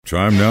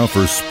Time now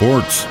for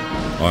sports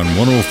on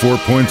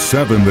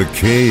 104.7 The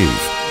Cave.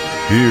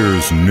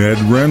 Here's Ned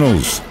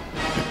Reynolds.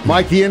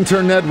 Mike, the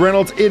intern, Ned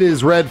Reynolds. It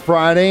is Red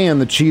Friday,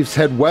 and the Chiefs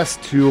head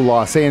west to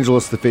Los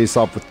Angeles to face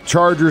off with the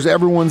Chargers.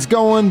 Everyone's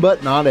going,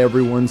 but not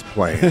everyone's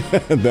playing.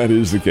 That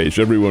is the case.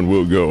 Everyone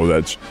will go.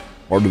 That's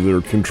part of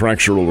their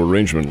contractual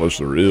arrangement, unless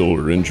they're ill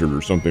or injured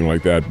or something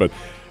like that. But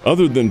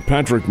other than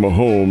Patrick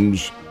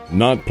Mahomes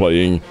not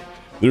playing,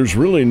 there's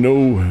really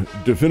no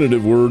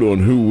definitive word on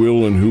who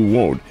will and who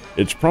won't.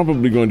 It's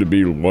probably going to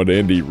be what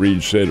Andy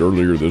Reid said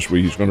earlier this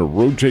week. He's going to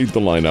rotate the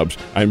lineups.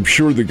 I'm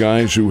sure the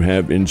guys who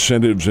have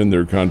incentives in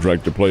their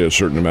contract to play a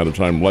certain amount of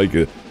time, like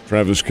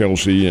Travis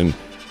Kelce and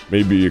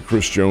maybe a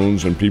Chris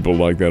Jones and people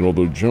like that,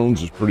 although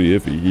Jones is pretty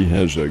iffy. He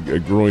has a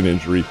groin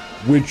injury,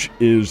 which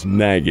is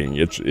nagging.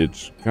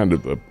 It's kind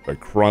of a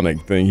chronic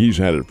thing. He's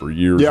had it for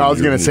years. Yeah, I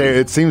was going to say,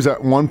 it seems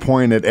at one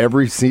point at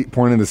every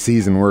point of the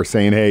season we're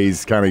saying, hey,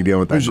 he's kind of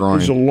dealing with that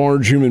groin. He's a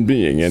large human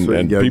being, and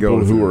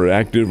people who are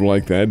active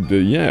like that,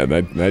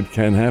 that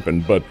can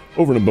happen. But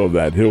over and above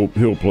that,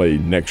 he'll play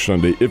next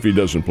Sunday if he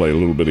doesn't play a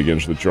little bit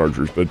against the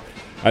Chargers. But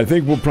I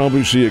think we'll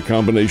probably see a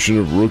combination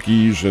of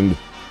rookies and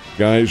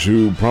guys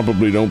who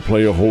probably don't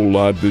play a whole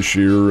lot this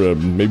year.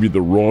 Maybe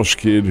the Ross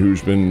kid who's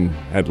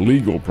had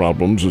legal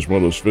problems as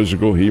well as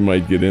physical, he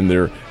might get in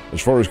there. As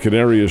far as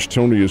Kadarius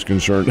Toney is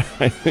concerned,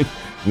 I think,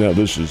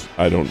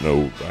 I don't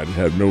know. I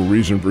have no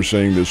reason for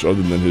saying this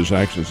other than his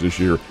actions this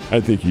year. I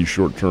think he's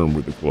short-term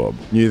with the club.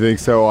 You think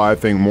so? I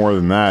think more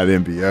than that,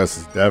 MBS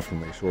is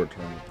definitely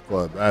short-term with the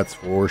club. That's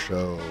for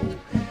sure.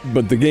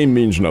 But the game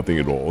means nothing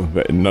at all.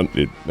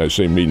 I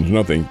say means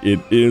nothing. It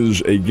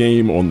is a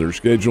game on their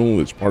schedule.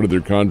 It's part of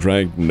their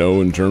contract. No,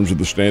 in terms of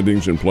the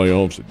standings and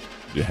playoffs,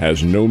 it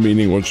has no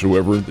meaning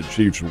whatsoever. The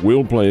Chiefs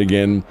will play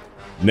again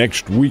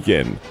next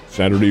weekend,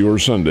 Saturday or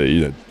Sunday.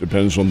 That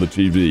depends on the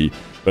TV.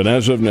 But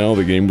as of now,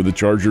 the game with the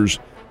Chargers,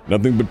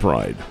 nothing but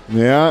pride.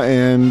 Yeah,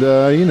 and,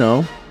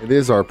 it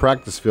is our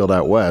practice field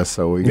out west,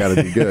 so we got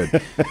to be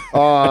good.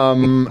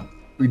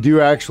 We do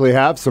actually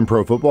have some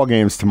pro football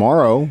games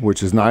tomorrow,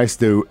 which is nice.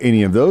 Do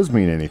any of those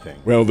mean anything?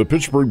 Well, the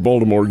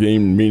Pittsburgh-Baltimore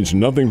game means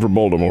nothing for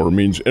Baltimore. It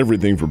means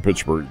everything for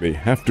Pittsburgh. They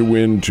have to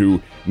win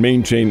to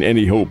maintain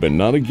any hope, and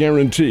not a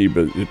guarantee,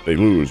 but if they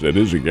lose, it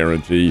is a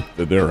guarantee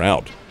that they're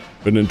out.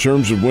 But in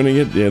terms of winning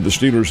it, the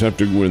Steelers have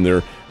to go in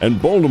there. And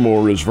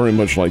Baltimore is very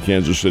much like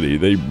Kansas City.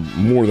 They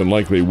more than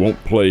likely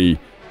won't play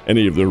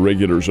any of their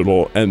regulars at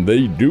all, and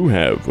they do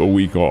have a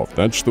week off.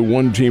 That's the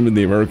one team in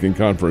the American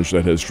Conference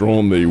that has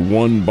drawn the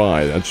one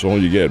bye. That's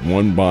all you get,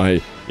 one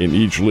bye in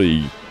each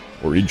league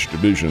or each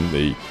division,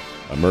 the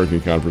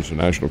American Conference and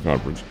National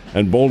Conference.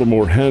 And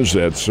Baltimore has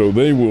that, so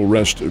they will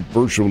rest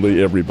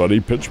virtually everybody.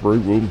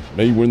 Pittsburgh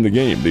may win the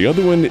game. The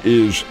other one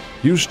is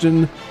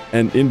Houston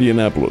and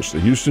Indianapolis, the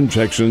Houston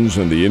Texans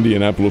and the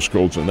Indianapolis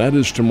Colts, and that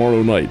is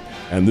tomorrow night.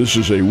 And this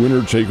is a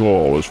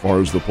winner-take-all as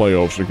far as the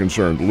playoffs are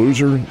concerned.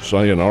 Loser,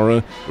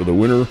 sayonara for the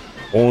winner,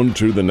 on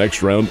to the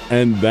next round.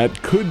 And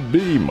that could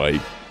be,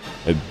 Mike,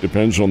 it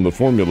depends on the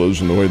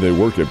formulas and the way they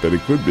work it, but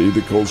it could be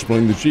the Colts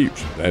playing the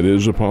Chiefs. That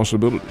is a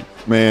possibility.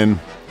 Man,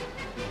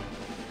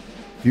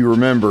 if you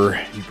remember,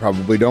 you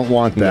probably don't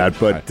want that,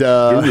 but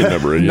I do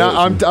remember it. No,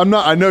 I'm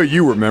not. I know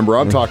you remember.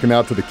 I'm talking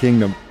out to the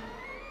kingdom.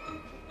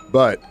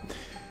 But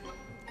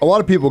a lot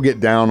of people get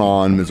down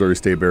on Missouri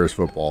State Bears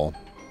football,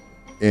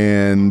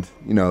 and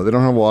they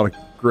don't have a lot of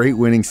great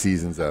winning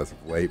seasons as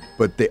of late.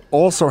 But they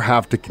also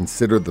have to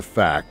consider the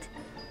fact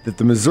that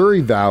the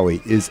Missouri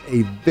Valley is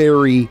a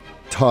very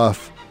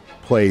tough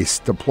place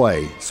to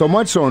play. So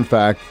much so, in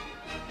fact,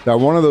 that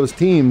one of those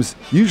teams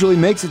usually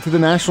makes it to the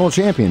national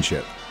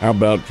championship. How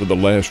about for the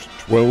last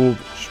 12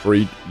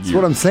 straight years? That's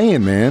what I'm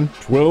saying, man.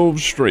 12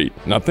 straight.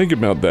 Now think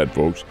about that,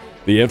 folks.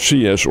 The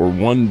FCS, or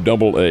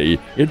 1AA,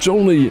 it's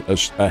only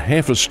a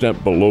half a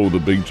step below the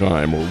big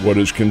time, or what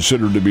is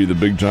considered to be the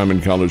big time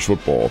in college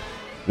football.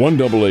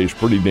 1AA is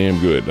pretty damn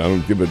good. I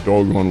don't give a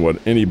doggone what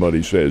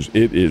anybody says.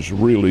 It is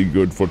really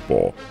good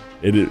football.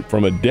 It is,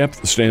 from a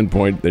depth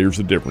standpoint, there's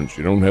the difference.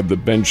 You don't have the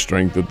bench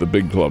strength that the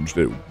big clubs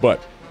do.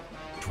 But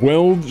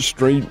 12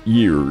 straight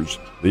years,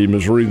 the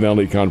Missouri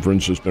Valley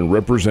Conference has been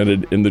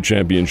represented in the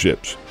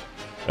championships.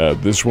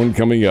 This one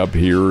coming up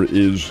here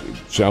is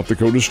South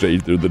Dakota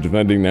State. They're the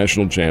defending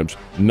national champs.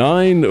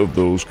 9 of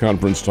those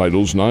conference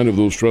titles, 9 of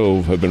those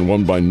 12, have been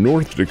won by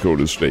North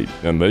Dakota State,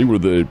 and they were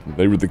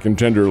the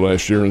contender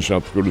last year, and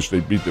South Dakota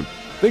State beat them.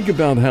 Think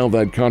about how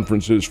that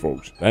conference is,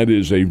 folks. That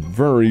is a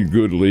very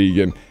good league,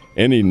 and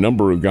any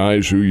number of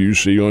guys who you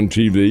see on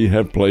TV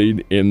have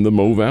played in the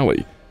Mo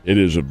Valley. It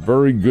is a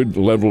very good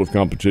level of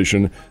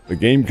competition. The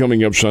game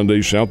coming up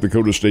Sunday, South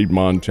Dakota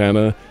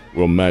State-Montana,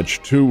 will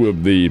match two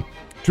of the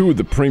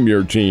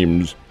premier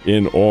teams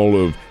in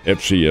all of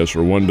FCS,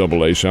 or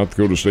 1AA. South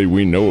Dakota State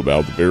we know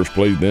about. The Bears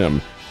played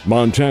them.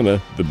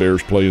 Montana, the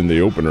Bears play in the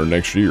opener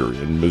next year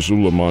in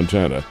Missoula,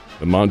 Montana.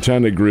 The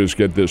Montana Grizz,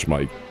 get this,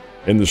 Mike.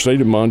 In the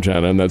state of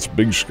Montana, and that's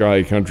big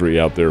sky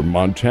country out there,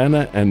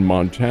 Montana and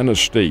Montana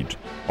State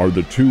are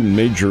the two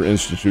major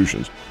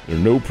institutions. There are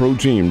no pro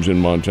teams in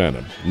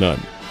Montana, none.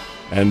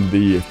 And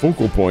the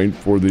focal point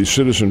for the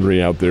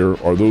citizenry out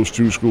there are those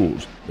two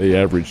schools. They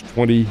average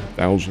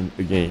 20,000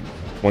 a game.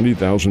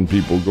 20,000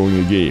 people going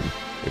a game.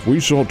 If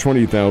we saw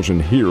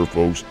 20,000 here,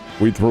 folks,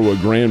 we'd throw a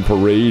grand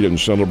parade and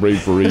celebrate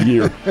for a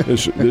year.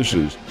 This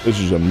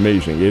is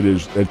amazing.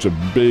 It's a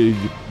big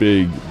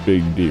deal.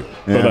 Yeah.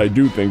 But I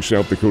do think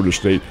South Dakota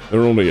State,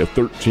 they're only a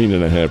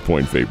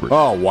 13.5-point favorite.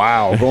 Oh,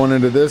 wow. Going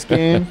into this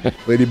game,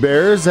 Lady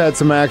Bears had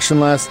some action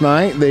last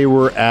night. They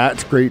were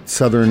at Great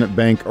Southern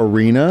Bank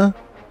Arena.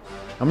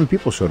 How many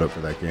people showed up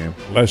for that game?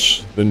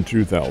 Less than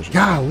 2,000.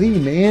 Golly,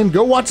 man.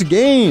 Go watch a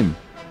game.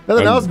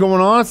 Nothing else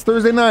going on. It's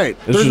Thursday night.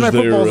 This Thursday is night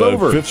football's their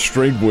over. fifth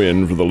straight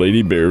win for the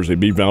Lady Bears. They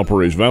beat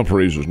Valparaiso.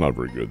 Valparaiso is not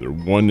very good. They're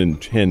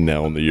 1-10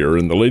 now in the year,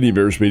 and the Lady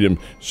Bears beat them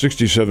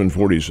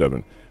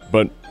 67-47.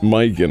 But,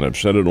 Mike, and I've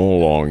said it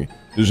all along,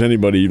 does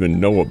anybody even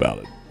know about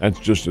it? That's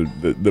just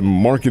the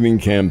marketing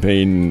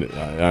campaign.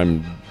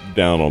 I'm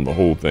down on the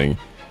whole thing.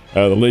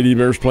 The Lady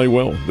Bears play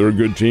well. They're a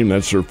good team.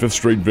 That's their fifth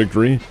straight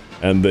victory,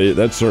 and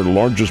that's their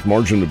largest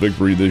margin of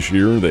victory this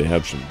year. They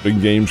have some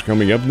big games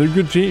coming up, and they're a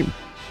good team.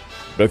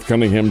 Beth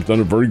Cunningham's done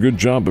a very good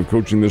job of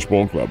coaching this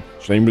ball club.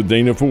 Same with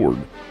Dana Ford.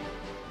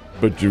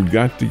 But you've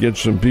got to get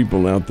some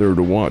people out there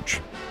to watch.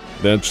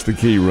 That's the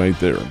key right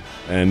there.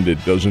 And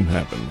it doesn't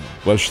happen.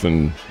 Less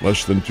than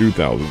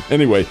 2,000.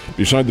 Anyway,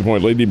 beside the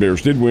point, Lady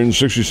Bears did win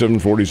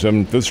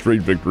 67-47, fifth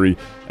straight victory,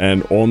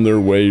 and on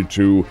their way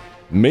to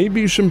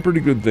maybe some pretty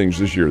good things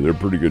this year. They're a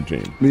pretty good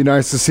team. Be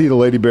nice to see the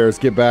Lady Bears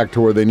get back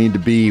to where they need to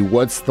be.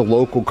 What's the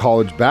local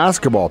college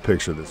basketball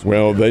picture this week?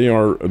 Well,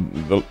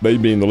 they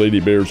being the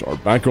Lady Bears, are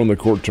back on the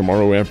court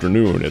tomorrow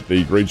afternoon at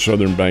the Great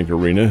Southern Bank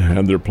Arena,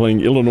 and they're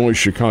playing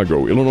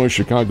Illinois-Chicago.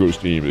 Illinois-Chicago's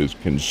team is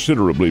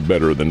considerably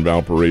better than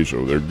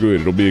Valparaiso. They're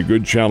good. It'll be a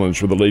good challenge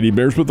for the Lady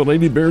Bears, but the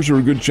Lady Bears are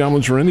a good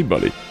challenge for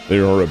anybody. They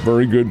are a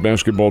very good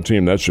basketball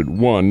team. That's at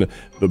 1.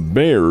 The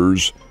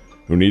Bears,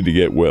 who need to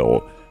get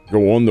well,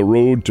 go on the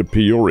road to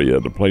Peoria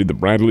to play the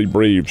Bradley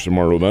Braves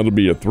tomorrow. That'll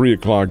be a 3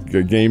 o'clock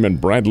game,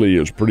 and Bradley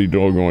is pretty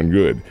doggone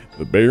good.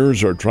 The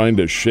Bears are trying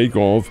to shake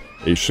off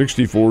a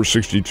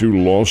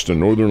 64-62 loss to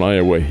Northern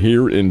Iowa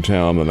here in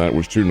town, and that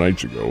was 2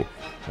 nights ago.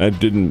 That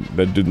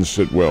didn't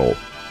sit well.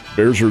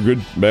 Bears are a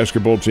good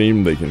basketball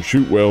team. They can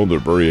shoot well. They're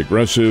very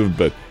aggressive,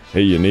 but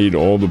hey, you need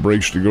all the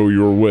breaks to go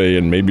your way,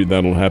 and maybe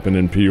that'll happen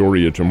in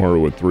Peoria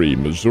tomorrow at 3.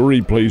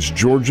 Missouri plays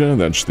Georgia.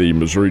 That's the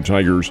Missouri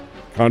Tigers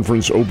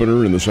conference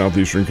opener in the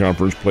Southeastern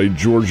Conference. Played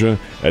Georgia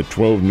at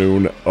 12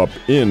 noon up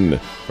in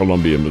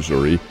Columbia,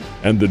 Missouri.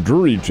 And the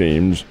Drury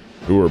teams,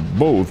 who are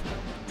both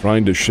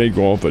trying to shake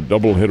off a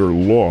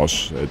doubleheader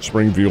loss at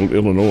Springfield,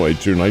 Illinois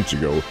 2 nights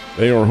ago,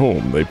 they are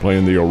home. They play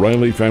in the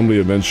O'Reilly Family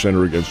Event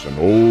Center against an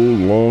old,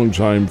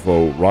 long-time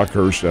foe,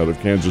 Rockhurst out of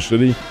Kansas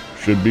City.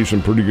 Should be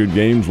some pretty good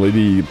games.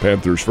 Lady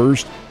Panthers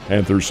first,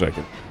 Panthers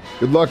second.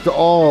 Good luck to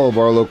all of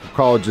our local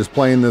colleges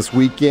playing this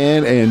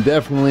weekend, and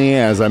definitely,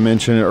 as I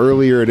mentioned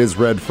earlier, it is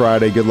Red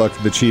Friday. Good luck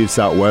to the Chiefs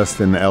out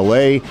west in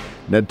L.A.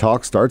 Ned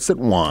Talk starts at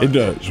 1. It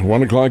does.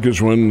 1 o'clock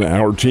is when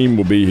our team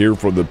will be here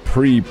for the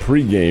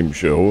pre-game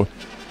show,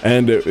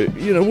 and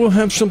we'll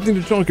have something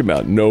to talk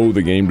about. No,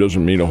 the game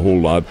doesn't mean a whole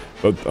lot,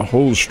 but the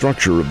whole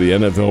structure of the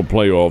NFL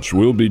playoffs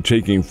will be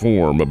taking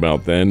form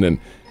about then, and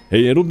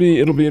hey, it'll be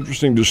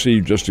interesting to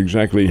see just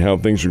exactly how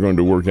things are going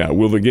to work out.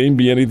 Will the game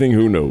be anything?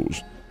 Who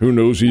knows? Who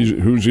knows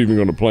who's even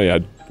going to play? I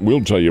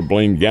will tell you,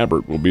 Blaine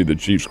Gabbert will be the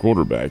Chiefs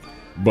quarterback.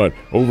 But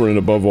over and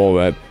above all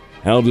that,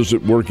 how does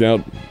it work out?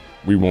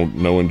 We won't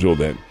know until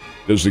then.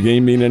 Does the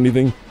game mean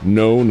anything?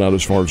 No, not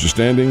as far as the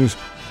standings.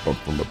 But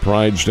from a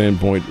pride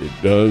standpoint, it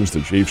does.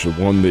 The Chiefs have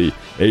won the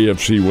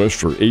AFC West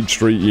for 8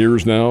 straight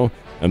years now,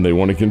 and they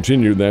want to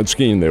continue that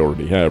scheme they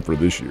already have for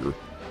this year.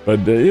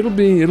 But it'll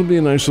be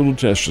a nice little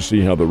test to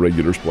see how the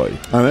regulars play.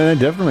 And I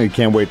definitely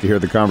can't wait to hear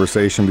the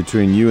conversation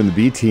between you and the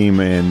B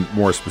team, and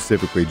more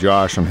specifically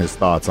Josh on his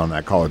thoughts on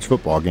that college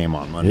football game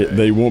on Monday.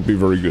 They won't be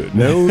very good.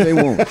 No, they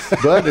won't.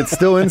 But it's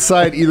still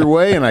insight either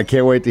way, and I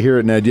can't wait to hear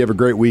it, Ned. You have a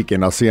great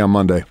weekend. I'll see you on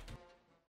Monday.